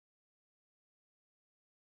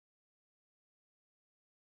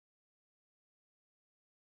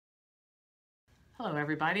Hello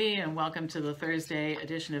everybody, and welcome to the Thursday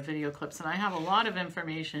edition of Video Clips. And I have a lot of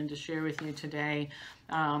information to share with you today.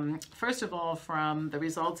 First of all, from the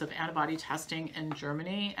results of antibody testing in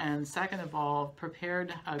Germany, and second of all,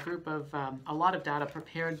 a lot of data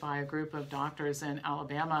prepared by a group of doctors in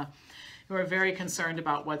Alabama who are very concerned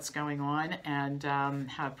about what's going on and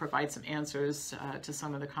have provided some answers to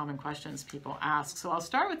some of the common questions people ask. So I'll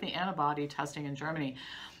start with the antibody testing in Germany.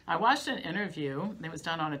 I watched an interview that was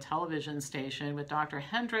done on a television station with Dr.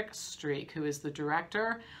 Hendrik Streeck, who is the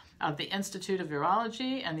director of the Institute of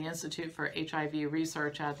Virology and the Institute for HIV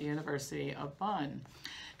Research at the University of Bonn.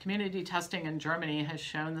 Community testing in Germany has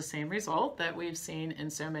shown the same result that we've seen in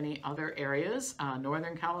so many other areas,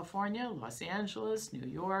 Northern California, Los Angeles, New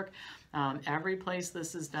York. Every place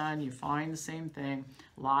this is done, you find the same thing.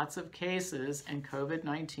 Lots of cases, and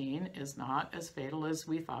COVID-19 is not as fatal as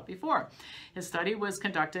we thought before. His study was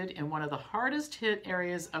conducted in one of the hardest hit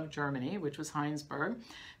areas of Germany, which was Heinsberg.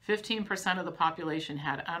 15% of the population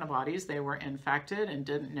had antibodies. They were infected and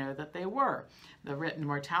didn't know that they were. The written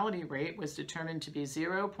mortality rate was determined to be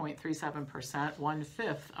 0.37%,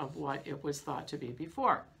 1/5 of what it was thought to be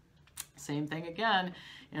before. Same thing again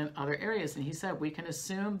in other areas. And he said, we can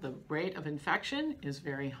assume the rate of infection is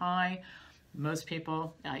very high. Most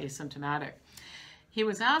people asymptomatic. He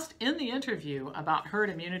was asked in the interview about herd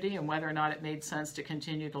immunity and whether or not it made sense to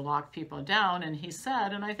continue to lock people down. And he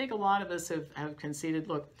said, and I think a lot of us have conceded,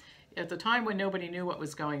 look, at the time when nobody knew what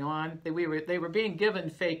was going on, they were being given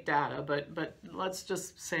fake data, but let's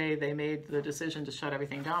just say they made the decision to shut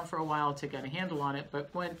everything down for a while to get a handle on it. But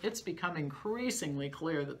when it's become increasingly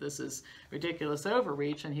clear that this is ridiculous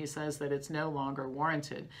overreach, and he says that it's no longer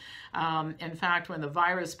warranted. In fact, when the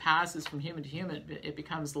virus passes from human to human, it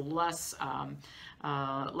becomes less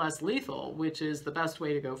lethal, which is the best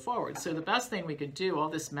way to go forward. So the best thing we could do, all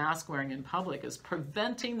this mask wearing in public, is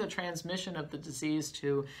preventing the transmission of the disease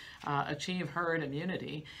to achieve herd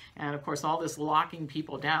immunity. And of course, all this locking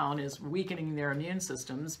people down is weakening their immune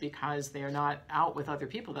systems because they're not out with other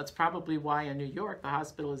people. That's probably why in New York, the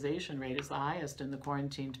hospitalization rate is the highest in the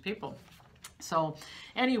quarantined people. So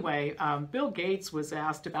anyway, Bill Gates was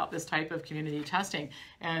asked about this type of community testing,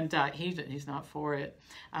 and he's not for it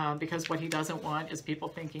because what he doesn't want is people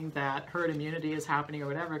thinking that herd immunity is happening or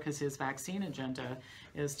whatever, because his vaccine agenda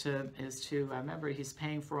is to remember, he's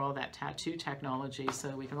paying for all that tattoo technology so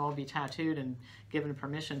we can all be tattooed and given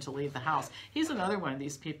permission to leave the house. He's another one of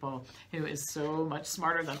these people who is so much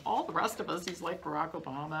smarter than all the rest of us. He's like Barack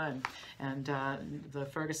Obama and the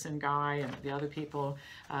Ferguson guy and the other people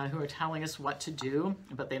who are telling us what to do,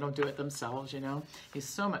 but they don't do it themselves, you know. He's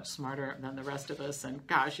so much smarter than the rest of us, and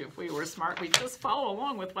gosh, if we were smart, we'd just follow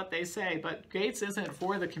along with what they say. But Gates isn't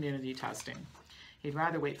for the community testing. He'd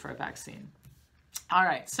rather wait for a vaccine. All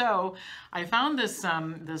right, so I found this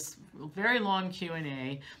this very long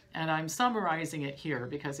Q&A, and I'm summarizing it here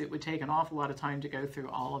because it would take an awful lot of time to go through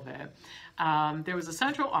all of it. There was a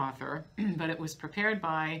central author, but it was prepared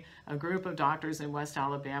by a group of doctors in West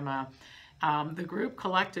Alabama. The group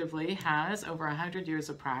collectively has over 100 years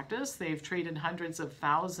of practice. They've treated hundreds of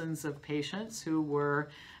thousands of patients who were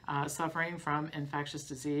suffering from infectious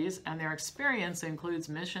disease, and their experience includes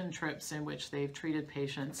mission trips in which they've treated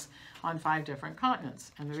patients on 5 different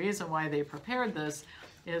continents. And the reason why they prepared this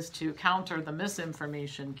is to counter the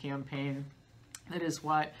misinformation campaign that is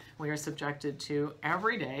what we are subjected to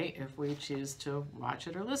every day if we choose to watch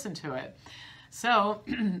it or listen to it. So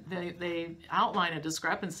they outline a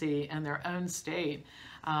discrepancy in their own state.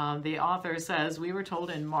 The author says, we were told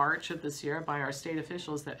in March of this year by our state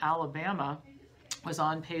officials that Alabama was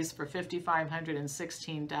on pace for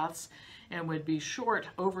 5,516 deaths and would be short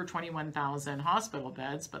over 21,000 hospital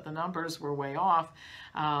beds, but the numbers were way off.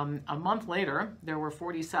 A month later, there were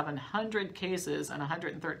 4,700 cases and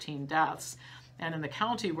 113 deaths. And in the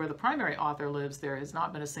county where the primary author lives, there has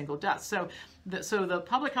not been a single death. So the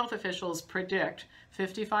public health officials predict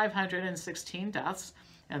 5,516 deaths,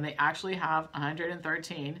 and they actually have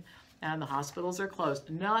 113, and the hospitals are closed.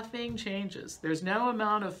 Nothing changes. There's no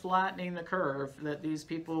amount of flattening the curve that these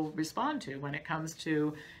people respond to when it comes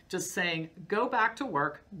to just saying, go back to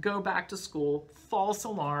work, go back to school, false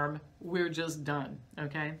alarm, we're just done,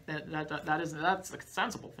 okay? That's a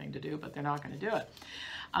sensible thing to do, but they're not going to do it.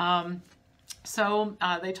 So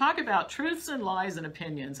they talk about truths and lies and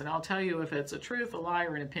opinions, and I'll tell you if it's a truth, a lie,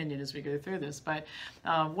 or an opinion as we go through this. But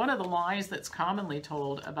one of the lies that's commonly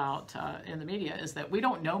told about in the media is that we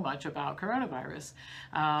don't know much about coronavirus.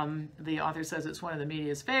 The author says it's one of the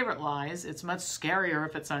media's favorite lies. It's much scarier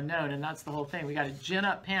if it's unknown, and that's the whole thing. We got to gin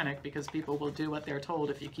up panic because people will do what they're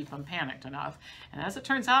told if you keep them panicked enough. And as it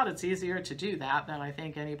turns out, it's easier to do that than I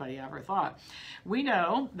think anybody ever thought. We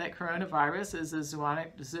know that coronavirus is a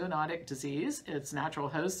zoonotic disease. Its natural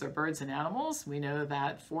hosts are birds and animals. We know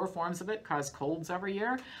that 4 forms of it cause colds every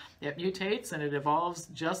year. It mutates and it evolves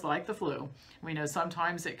just like the flu. We know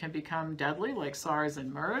sometimes it can become deadly like SARS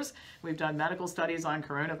and MERS. We've done medical studies on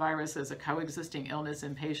coronavirus as a coexisting illness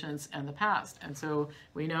in patients in the past. And so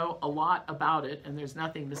we know a lot about it, and there's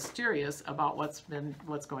nothing mysterious about what's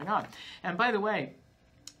going on. And by the way,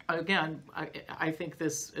 again, I think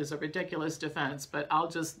this is a ridiculous defense, but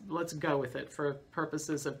let's go with it for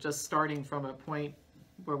purposes of just starting from a point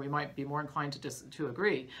where we might be more inclined to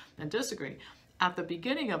agree than disagree. At the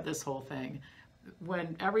beginning of this whole thing,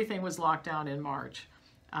 when everything was locked down in March,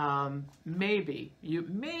 maybe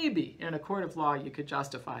in a court of law you could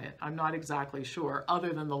justify it. I'm not exactly sure,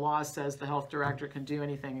 other than the law says the health director can do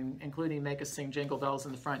anything, including make us sing jingle bells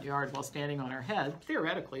in the front yard while standing on her head.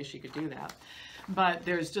 Theoretically, she could do that. But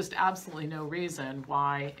there's just absolutely no reason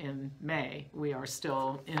why in May we are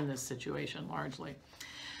still in this situation largely.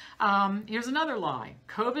 Here's another lie.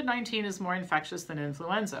 COVID-19 is more infectious than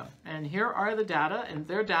influenza. And here are the data, and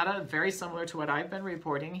their data very similar to what I've been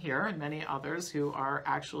reporting here and many others who are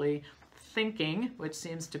actually thinking, which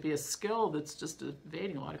seems to be a skill that's just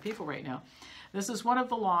evading a lot of people right now. This is one of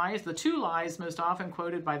the lies, the 2 lies most often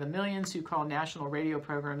quoted by the millions who call national radio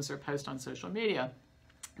programs or post on social media.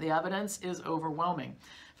 The evidence is overwhelming.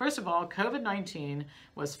 First of all, COVID-19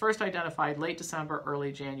 was first identified late December,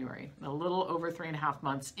 early January. A little over 3.5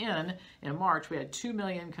 months in March, we had 2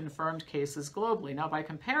 million confirmed cases globally. Now, by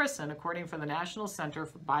comparison, according to the National Center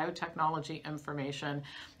for Biotechnology Information,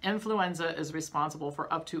 influenza is responsible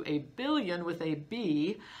for up to 1 billion with a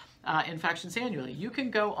B infections annually. You can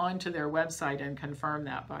go onto their website and confirm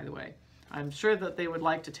that, by the way. I'm sure that they would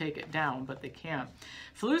like to take it down, but they can't.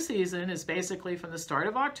 Flu season is basically from the start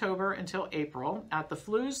of October until April. At the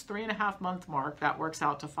flu's 3.5-month mark, that works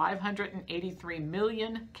out to 583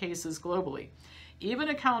 million cases globally. Even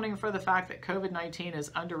accounting for the fact that COVID-19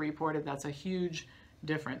 is underreported, that's a huge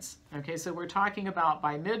difference. Okay, so we're talking about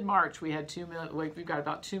by mid-March we had we've got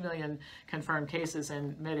about 2 million confirmed cases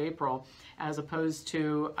in mid-April, as opposed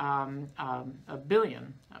to a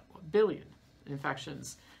billion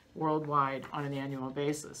infections worldwide on an annual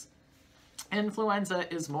basis.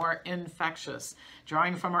 Influenza is more infectious.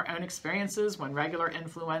 Drawing from our own experiences, when regular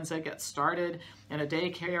influenza gets started in a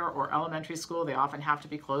daycare or elementary school, they often have to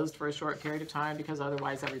be closed for a short period of time because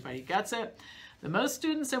otherwise everybody gets it. The most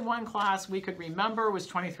students in one class we could remember was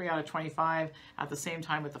 23 out of 25 at the same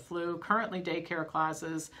time with the flu. Currently, daycare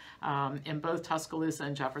classes in both Tuscaloosa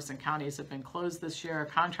and Jefferson counties have been closed this year.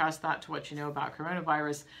 Contrast that to what you know about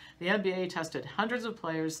coronavirus. The NBA tested hundreds of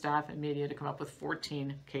players, staff, and media to come up with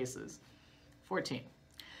 14 cases. 14.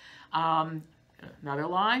 Another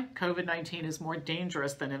lie, COVID-19 is more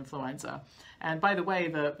dangerous than influenza. And by the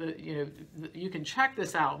way, you can check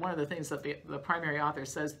this out. One of the things that the primary author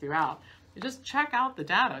says throughout, just check out the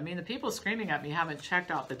data. I mean, the people screaming at me haven't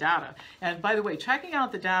checked out the data. And by the way, checking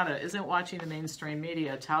out the data isn't watching the mainstream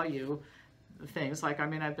media tell you things. Like, I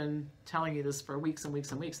mean, I've been telling you this for weeks and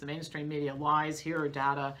weeks and weeks. The mainstream media lies, here are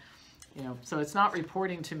data. So it's not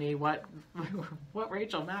reporting to me what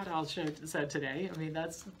Rachel Maddow said today. I mean,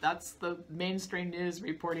 that's the mainstream news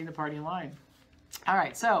reporting the party line. All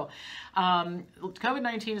right, so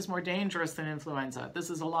COVID-19 is more dangerous than influenza. This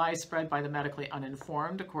is a lie spread by the medically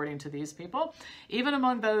uninformed, according to these people. Even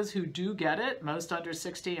among those who do get it, most under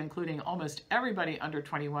 60, including almost everybody under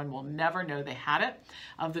 21, will never know they had it.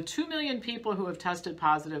 Of the 2 million people who have tested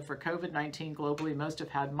positive for COVID-19 globally, most have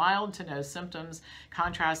had mild to no symptoms.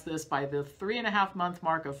 Contrast this by the 3.5-month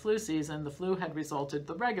mark of flu season. The flu had resulted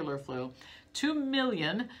the regular flu. 2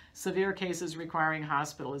 million severe cases requiring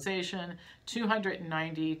hospitalization,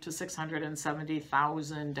 290 to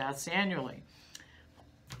 670,000 deaths annually.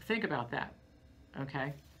 Think about that,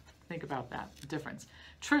 okay? Think about that difference.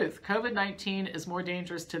 Truth, COVID-19 is more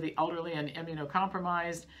dangerous to the elderly and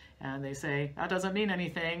immunocompromised, and they say that doesn't mean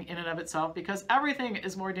anything in and of itself because everything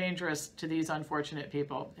is more dangerous to these unfortunate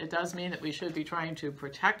people. It does mean that we should be trying to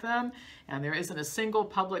protect them, and there isn't a single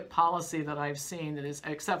public policy that I've seen that is,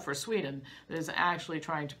 except for Sweden, that is actually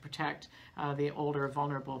trying to protect the older,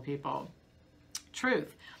 vulnerable people.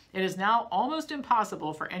 Truth, It is now almost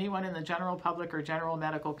impossible for anyone in the general public or general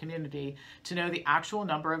medical community to know the actual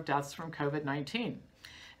number of deaths from COVID-19.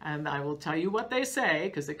 And I will tell you what they say,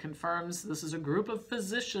 because it confirms this is a group of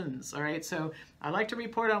physicians, all right? So I like to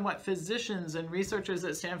report on what physicians and researchers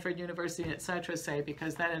at Stanford University, et cetera, say,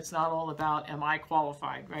 because then it's not all about, am I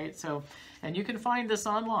qualified, right? So, and you can find this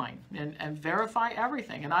online and verify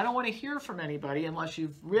everything. And I don't want to hear from anybody unless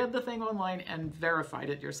you've read the thing online and verified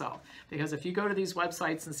it yourself. Because if you go to these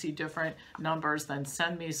websites and see different numbers, then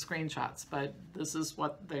send me screenshots. But this is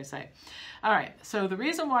what they say. All right, so the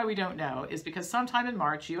reason why we don't know is because sometime in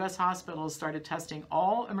March, U.S. hospitals started testing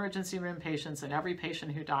all emergency room patients and every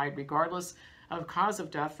patient who died, regardless of cause of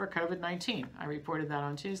death, for COVID-19. I reported that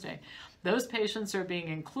on Tuesday. Those patients are being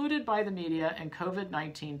included by the media in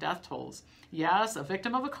COVID-19 death tolls. Yes, a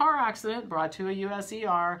victim of a car accident brought to a U.S.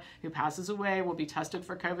 ER who passes away will be tested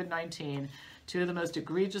for COVID-19. Two of the most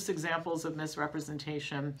egregious examples of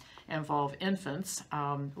misrepresentation involve infants,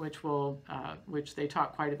 which they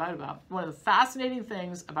talk quite a bit about. One of the fascinating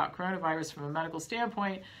things about coronavirus from a medical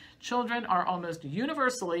standpoint, children are almost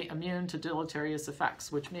universally immune to deleterious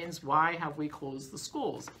effects, which means why have we closed the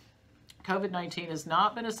schools? COVID-19 has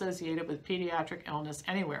not been associated with pediatric illness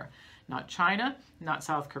anywhere. Not China, not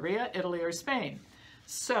South Korea, Italy, or Spain.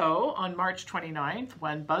 So, on March 29th,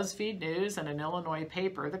 when BuzzFeed News and an Illinois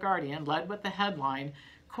paper, The Guardian, led with the headline,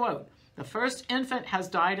 quote, "The first infant has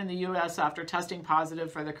died in the U.S. after testing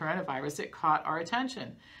positive for the coronavirus," it caught our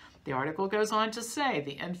attention. The article goes on to say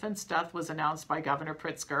the infant's death was announced by Governor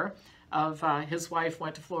Pritzker of his wife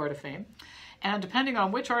went to Florida fame. And depending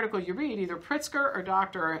on which article you read, either Pritzker or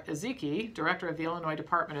Dr. Ezeki, director of the Illinois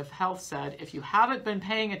Department of Health, said, if you haven't been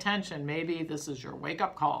paying attention, maybe this is your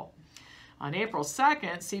wake-up call. On April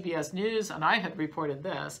 2nd, CBS News, and I had reported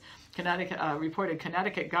this,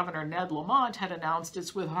 Connecticut Governor Ned Lamont had announced,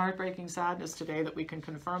 "It's with heartbreaking sadness today that we can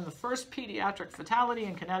confirm the first pediatric fatality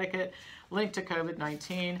in Connecticut linked to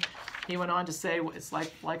COVID-19. He went on to say it's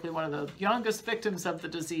likely one of the youngest victims of the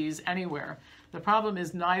disease anywhere. The problem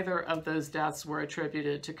is neither of those deaths were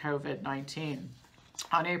attributed to COVID-19.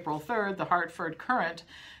 On April 3rd, the Hartford Courant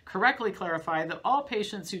correctly clarified that all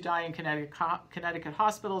patients who die in Connecticut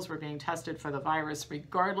hospitals were being tested for the virus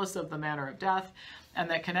regardless of the manner of death, and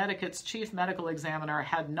that Connecticut's chief medical examiner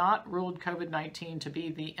had not ruled COVID-19 to be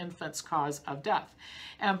the infant's cause of death.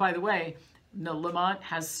 And by the way, Lamont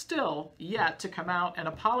has still yet to come out and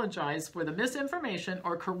apologize for the misinformation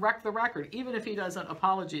or correct the record. Even if he doesn't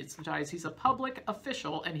apologize, he's a public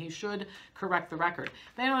official and he should correct the record.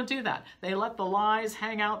 They don't do that. They let the lies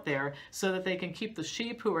hang out there so that they can keep the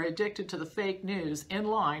sheep who are addicted to the fake news in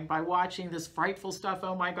line by watching this frightful stuff.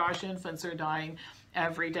 Oh my gosh, infants are dying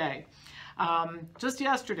every day. Just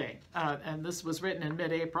yesterday, and this was written in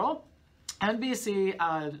mid-April, NBC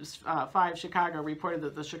 5 Chicago reported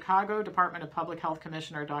that the Chicago Department of Public Health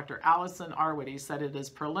Commissioner Dr. Allison Arwady said it is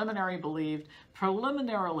preliminarily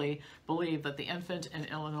believed that the infant in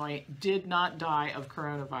Illinois did not die of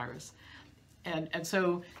coronavirus. And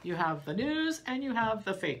so you have the news and you have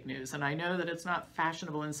the fake news. And I know that it's not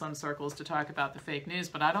fashionable in some circles to talk about the fake news,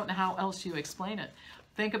 but I don't know how else you explain it.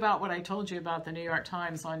 Think about what I told you about the New York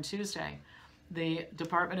Times on Tuesday. The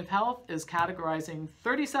Department of Health is categorizing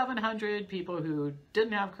 3,700 people who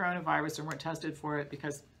didn't have coronavirus and weren't tested for it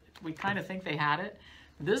because we kind of think they had it.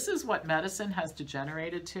 This is what medicine has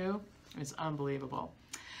degenerated to. It's unbelievable.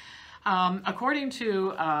 According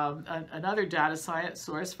to another data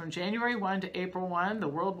source, from January 1 to April 1, the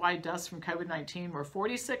worldwide deaths from COVID-19 were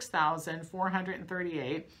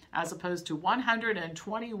 46,438, as opposed to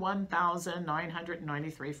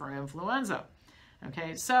 121,993 for influenza.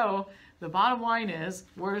 Okay, so the bottom line is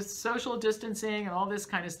we're social distancing and all this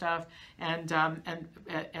kind of stuff, and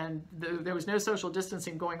there was no social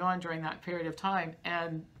distancing going on during that period of time,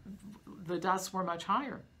 and the deaths were much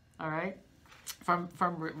higher, all right, from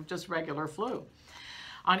just regular flu.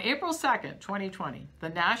 On April 2nd, 2020, the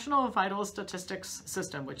National Vital Statistics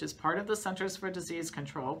System, which is part of the Centers for Disease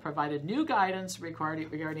Control, provided new guidance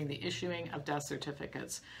regarding the issuing of death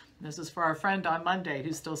certificates. This is for our friend on Monday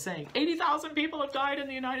who's still saying 80,000 people have died in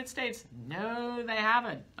the United States. No, they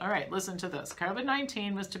haven't. All right, listen to this.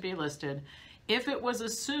 COVID-19 was to be listed if it was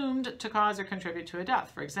assumed to cause or contribute to a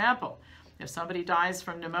death. For example, if somebody dies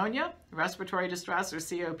from pneumonia, respiratory distress, or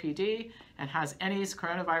COPD, and has any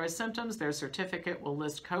coronavirus symptoms, their certificate will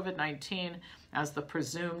list COVID-19 as the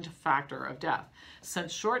presumed factor of death.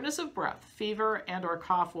 Since shortness of breath, fever, and/or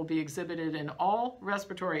cough will be exhibited in all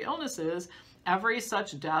respiratory illnesses, every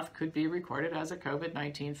such death could be recorded as a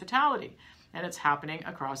COVID-19 fatality. and it's happening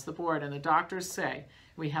across the board. And the doctors say,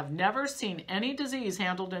 we have never seen any disease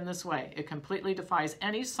handled in this way. It completely defies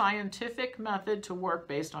any scientific method to work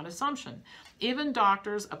based on assumption. Even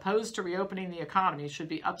doctors opposed to reopening the economy should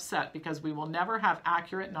be upset because we will never have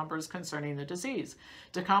accurate numbers concerning the disease.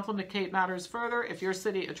 To complicate matters further, if your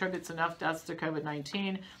city attributes enough deaths to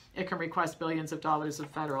COVID-19, it can request billions of dollars of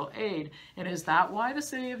federal aid. And is that why the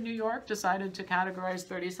city of New York decided to categorize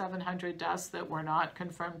 3,700 deaths that were not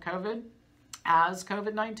confirmed COVID as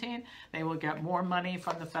COVID-19? They will get more money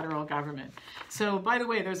from the federal government. So, by the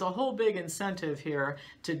way, there's a whole big incentive here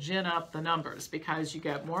to gin up the numbers, because you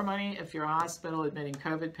get more money if you're a hospital admitting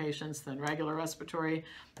COVID patients than regular respiratory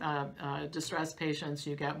distress patients.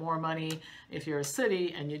 You get more money if you're a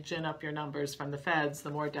city, and you gin up your numbers from the feds,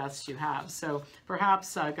 the more deaths you have. So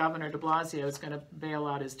perhaps Governor de Blasio is going to bail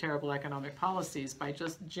out his terrible economic policies by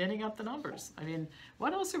just ginning up the numbers. I mean,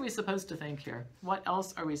 what else are we supposed to think here? What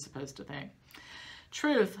else are we supposed to think?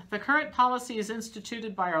 Truth, the current policies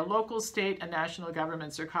instituted by our local, state, and national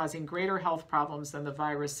governments are causing greater health problems than the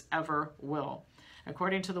virus ever will.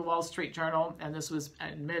 According to the Wall Street Journal, and this was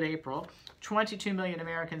in mid-April, 22 million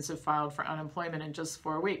Americans have filed for unemployment in just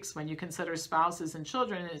 4 weeks. When you consider spouses and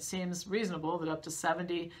children, it seems reasonable that up to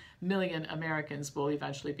 70 million Americans will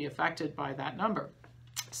eventually be affected by that number.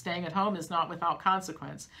 Staying at home is not without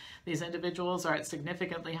consequence. These individuals are at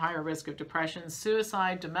significantly higher risk of depression,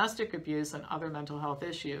 suicide, domestic abuse, and other mental health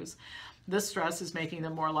issues. This stress is making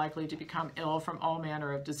them more likely to become ill from all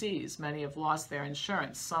manner of disease. Many have lost their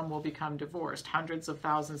insurance. Some will become divorced. Hundreds of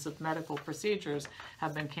thousands of medical procedures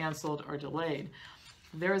have been canceled or delayed.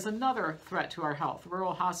 There is another threat to our health.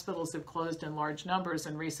 Rural hospitals have closed in large numbers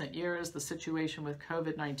in recent years. The situation with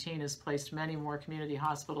COVID-19 has placed many more community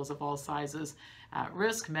hospitals of all sizes at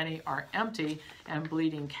risk. Many are empty and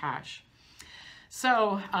bleeding cash.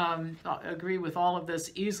 So I agree with all of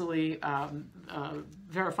this, easily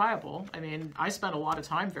verifiable. I mean, I spent a lot of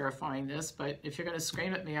time verifying this, but if you're going to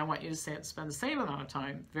scream at me, I want you to spend the same amount of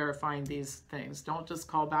time verifying these things. Don't just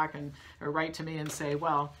call back or write to me and say,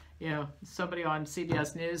 well, you know, somebody on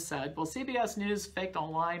CBS News said, well, CBS News faked a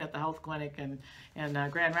line at the health clinic in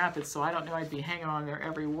Grand Rapids, so I don't know I'd be hanging on their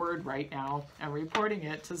every word right now and reporting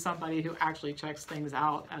it to somebody who actually checks things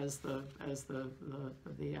out as the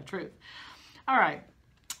truth. All right.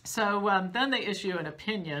 So then they issue an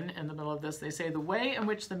opinion in the middle of this. They say the way in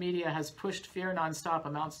which the media has pushed fear nonstop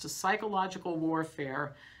amounts to psychological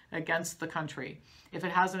warfare against the country. If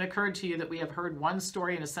it hasn't occurred to you that we have heard one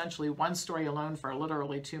story, and essentially one story alone, for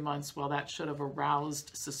literally 2 months, well, that should have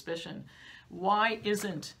aroused suspicion. Why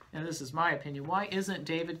isn't, and this is my opinion, why isn't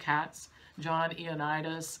David Katz, John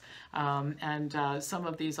Ioannidis, and some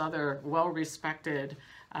of these other well-respected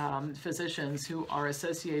physicians who are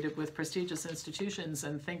associated with prestigious institutions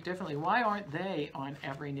and think differently, why aren't they on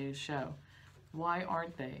every news show? Why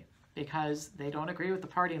aren't they? Because they don't agree with the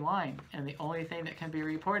party line, and the only thing that can be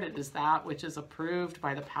reported is that which is approved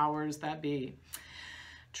by the powers that be.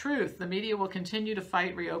 Truth, the media will continue to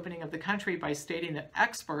fight reopening of the country by stating that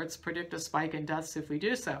experts predict a spike in deaths if we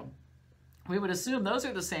do so. We would assume those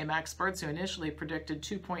are the same experts who initially predicted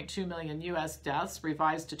 2.2 million U.S. deaths,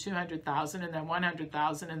 revised to 200,000, and then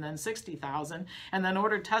 100,000, and then 60,000, and then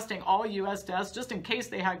ordered testing all U.S. deaths just in case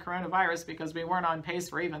they had coronavirus, because we weren't on pace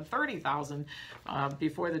for even 30,000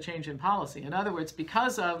 before the change in policy. In other words,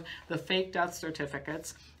 because of the fake death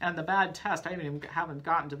certificates and the bad test, I haven't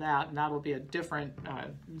gotten to that, and that will be a different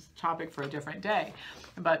topic for a different day.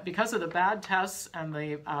 But because of the bad tests and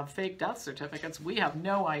the fake death certificates, we have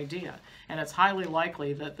no idea. And it's highly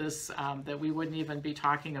likely that that we wouldn't even be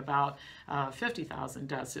talking about 50,000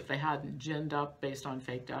 deaths if they hadn't ginned up based on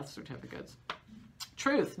fake death certificates.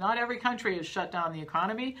 Truth, not every country has shut down the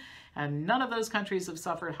economy, and none of those countries have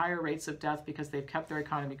suffered higher rates of death because they've kept their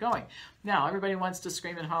economy going. Now, everybody wants to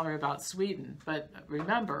scream and holler about Sweden, but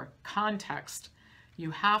remember, context.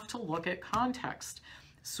 You have to look at context.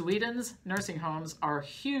 Sweden's nursing homes are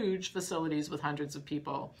huge facilities with hundreds of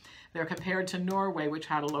people. They're compared to Norway, which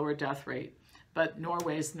had a lower death rate. But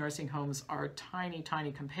Norway's nursing homes are tiny,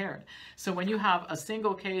 tiny compared. So when you have a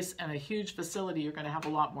single case and a huge facility, you're going to have a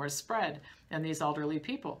lot more spread in these elderly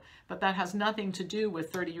people. But that has nothing to do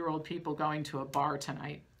with 30-year-old people going to a bar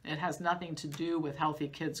tonight. It has nothing to do with healthy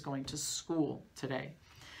kids going to school today.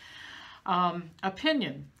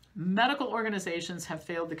 Opinion. Medical organizations have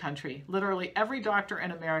failed the country. Literally every doctor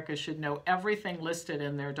in America should know everything listed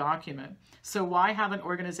in their document. So why haven't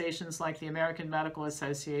organizations like the American Medical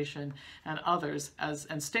Association and others,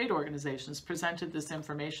 and state organizations, presented this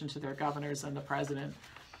information to their governors and the president?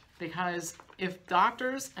 Because if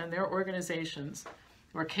doctors and their organizations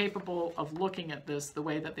were capable of looking at this the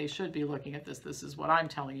way that they should be looking at this. This is what I'm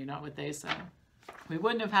telling you, not what they say. We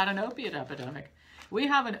wouldn't have had an opiate epidemic. We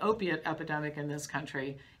have an opiate epidemic in this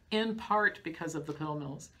country in part because of the pill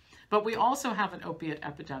mills. But we also have an opiate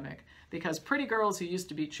epidemic because pretty girls who used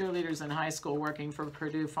to be cheerleaders in high school working for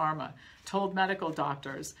Purdue Pharma told medical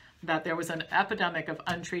doctors that there was an epidemic of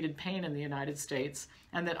untreated pain in the United States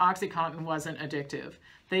and that OxyContin wasn't addictive.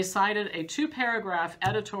 They cited a 2-paragraph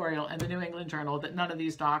editorial in the New England Journal that none of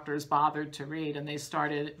these doctors bothered to read, and they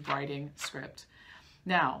started writing script.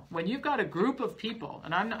 Now, when you've got a group of people,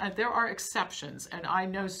 and there are exceptions, and I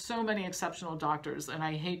know so many exceptional doctors, and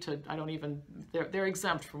they're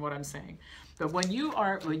exempt from what I'm saying. But when you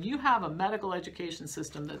have a medical education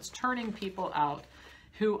system that's turning people out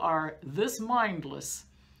who are this mindless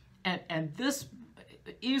and this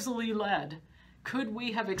easily led, could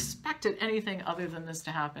we have expected anything other than this to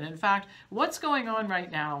happen? In fact, what's going on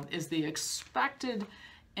right now is the expected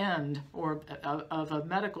end of a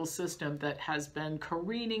medical system that has been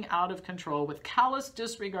careening out of control with callous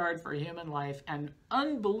disregard for human life and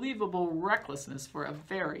unbelievable recklessness for a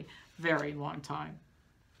very, very long time.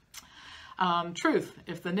 Truth,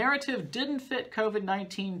 if the narrative didn't fit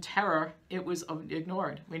COVID-19 terror, it was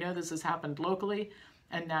ignored. We know this has happened locally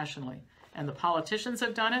and nationally, and the politicians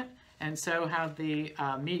have done it, and so have the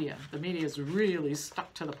media. The media is really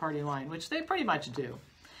stuck to the party line, which they pretty much do.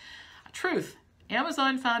 Truth,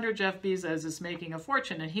 Amazon founder Jeff Bezos is making a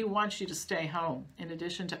fortune, and he wants you to stay home. In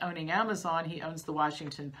addition to owning Amazon, he owns the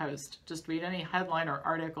Washington Post. Just read any headline or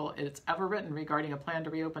article it's ever written regarding a plan to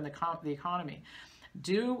reopen the economy.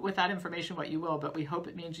 Do with that information what you will, but we hope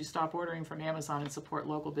it means you stop ordering from Amazon and support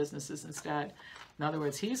local businesses instead. In other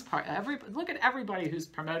words, look at everybody who's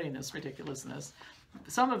promoting this ridiculousness.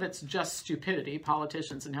 Some of it's just stupidity,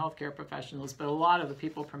 politicians and healthcare professionals, but a lot of the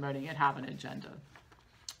people promoting it have an agenda.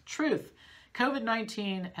 Truth.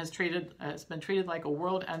 COVID-19 has been treated like a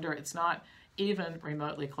world ender. It's not even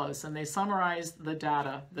remotely close. And they summarize the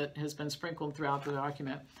data that has been sprinkled throughout the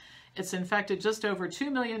document. It's infected just over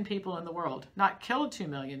 2 million people in the world, not killed 2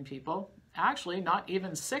 million people, actually not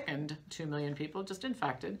even sickened 2 million people, just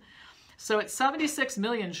infected. So it's 76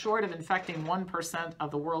 million short of infecting 1%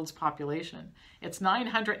 of the world's population. It's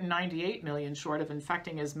 998 million short of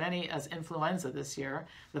infecting as many as influenza this year,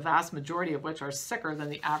 the vast majority of which are sicker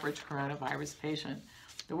than the average coronavirus patient.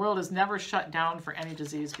 The world has never shut down for any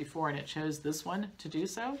disease before, and it chose this one to do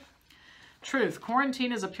so. Truth,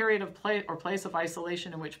 quarantine is a period of place of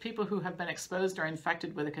isolation in which people who have been exposed or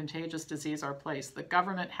infected with a contagious disease are placed. The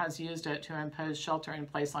government has used it to impose shelter in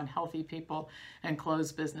place on healthy people and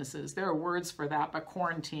close businesses. There are words for that, but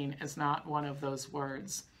quarantine is not one of those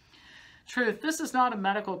words. Truth, this is not a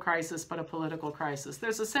medical crisis, but a political crisis.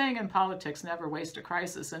 There's a saying in politics, never waste a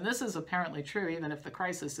crisis, and this is apparently true even if the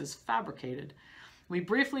crisis is fabricated. We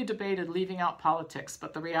briefly debated leaving out politics,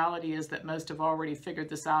 but the reality is that most have already figured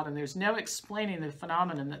this out, and there's no explaining the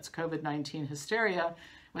phenomenon that's COVID-19 hysteria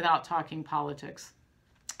without talking politics.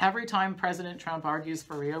 Every time President Trump argues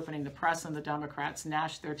for reopening, the press and the Democrats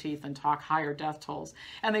gnash their teeth and talk higher death tolls,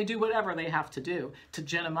 and they do whatever they have to do to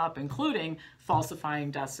gin him up, including falsifying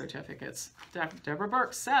death certificates. Deborah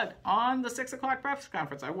Birx said on the 6 o'clock press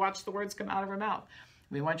conference, I watched the words come out of her mouth,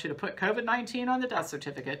 we want you to put COVID-19 on the death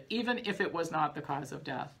certificate, even if it was not the cause of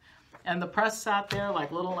death. And the press sat there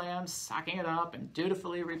like little lambs, sucking it up, and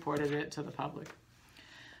dutifully reported it to the public.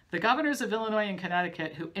 The governors of Illinois and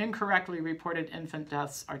Connecticut who incorrectly reported infant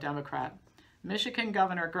deaths are Democrat. Michigan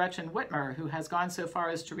Governor Gretchen Whitmer, who has gone so far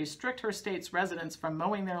as to restrict her state's residents from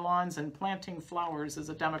mowing their lawns and planting flowers, is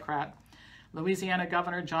a Democrat. Louisiana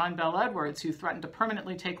Governor John Bel Edwards, who threatened to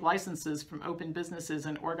permanently take licenses from open businesses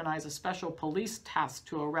and organize a special police task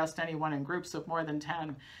to arrest anyone in groups of more than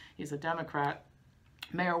 10. He's a Democrat.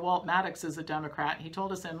 Mayor Walt Maddox is a Democrat. He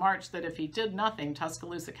told us in March that if he did nothing,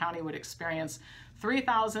 Tuscaloosa County would experience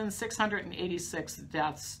 3,686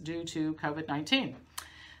 deaths due to COVID-19.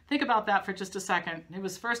 Think about that for just a second. It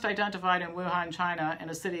was first identified in Wuhan, China, in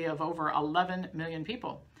a city of over 11 million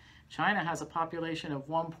people. China has a population of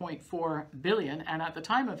 1.4 billion, and at the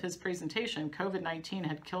time of his presentation, COVID-19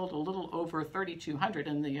 had killed a little over 3,200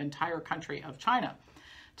 in the entire country of China.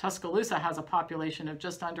 Tuscaloosa has a population of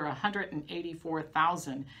just under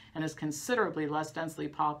 184,000 and is considerably less densely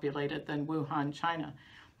populated than Wuhan, China.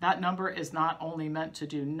 That number is not only meant to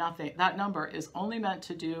do nothing, that number is only meant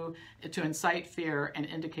to incite fear and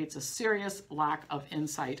indicates a serious lack of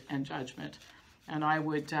insight and judgment. And I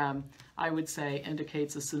would say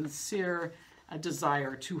indicates a sincere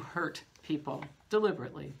desire to hurt people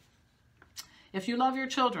deliberately. If you love your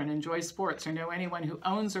children, enjoy sports, or know anyone who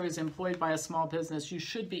owns or is employed by a small business, you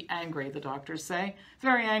should be angry, the doctors say.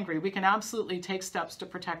 Very angry. We can absolutely take steps to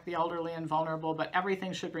protect the elderly and vulnerable, but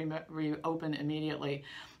everything should reopen immediately.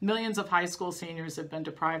 Millions of high school seniors have been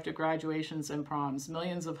deprived of graduations and proms.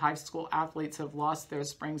 Millions of high school athletes have lost their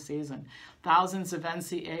spring season. Thousands of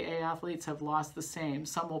NCAA athletes have lost the same.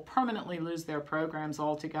 Some will permanently lose their programs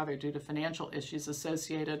altogether due to financial issues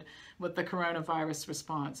associated with the coronavirus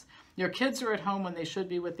response. Your kids are at home when they should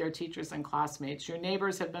be with their teachers and classmates. Your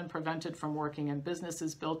neighbors have been prevented from working, and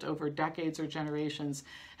businesses built over decades or generations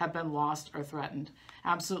have been lost or threatened.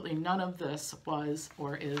 Absolutely none of this was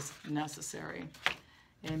or is necessary.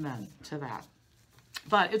 Amen to that.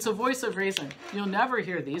 But it's a voice of reason. You'll never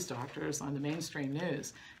hear these doctors on the mainstream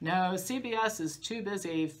news. No, CBS is too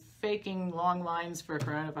busy faking long lines for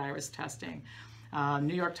coronavirus testing.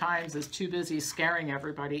 New York Times is too busy scaring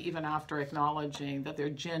everybody, even after acknowledging that they're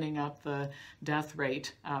ginning up the death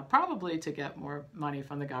rate, probably to get more money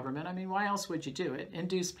from the government. I mean, why else would you do it?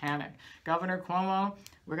 Induce panic. Governor Cuomo,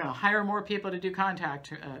 we're going to hire more people to do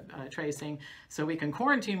contact tracing so we can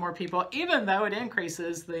quarantine more people, even though it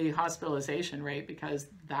increases the hospitalization rate, because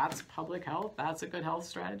that's public health. That's a good health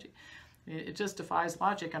strategy. It just defies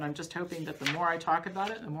logic, and I'm just hoping that the more I talk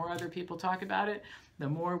about it, the more other people talk about it, the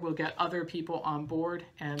more we'll get other people on board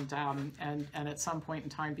and at some point in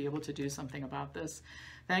time be able to do something about this.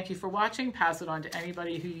 Thank you for watching. Pass it on to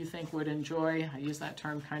anybody who you think would enjoy, I use that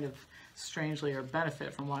term kind of strangely, or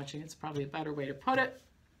benefit from watching. It's probably a better way to put it.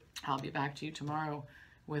 I'll be back to you tomorrow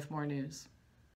with more news.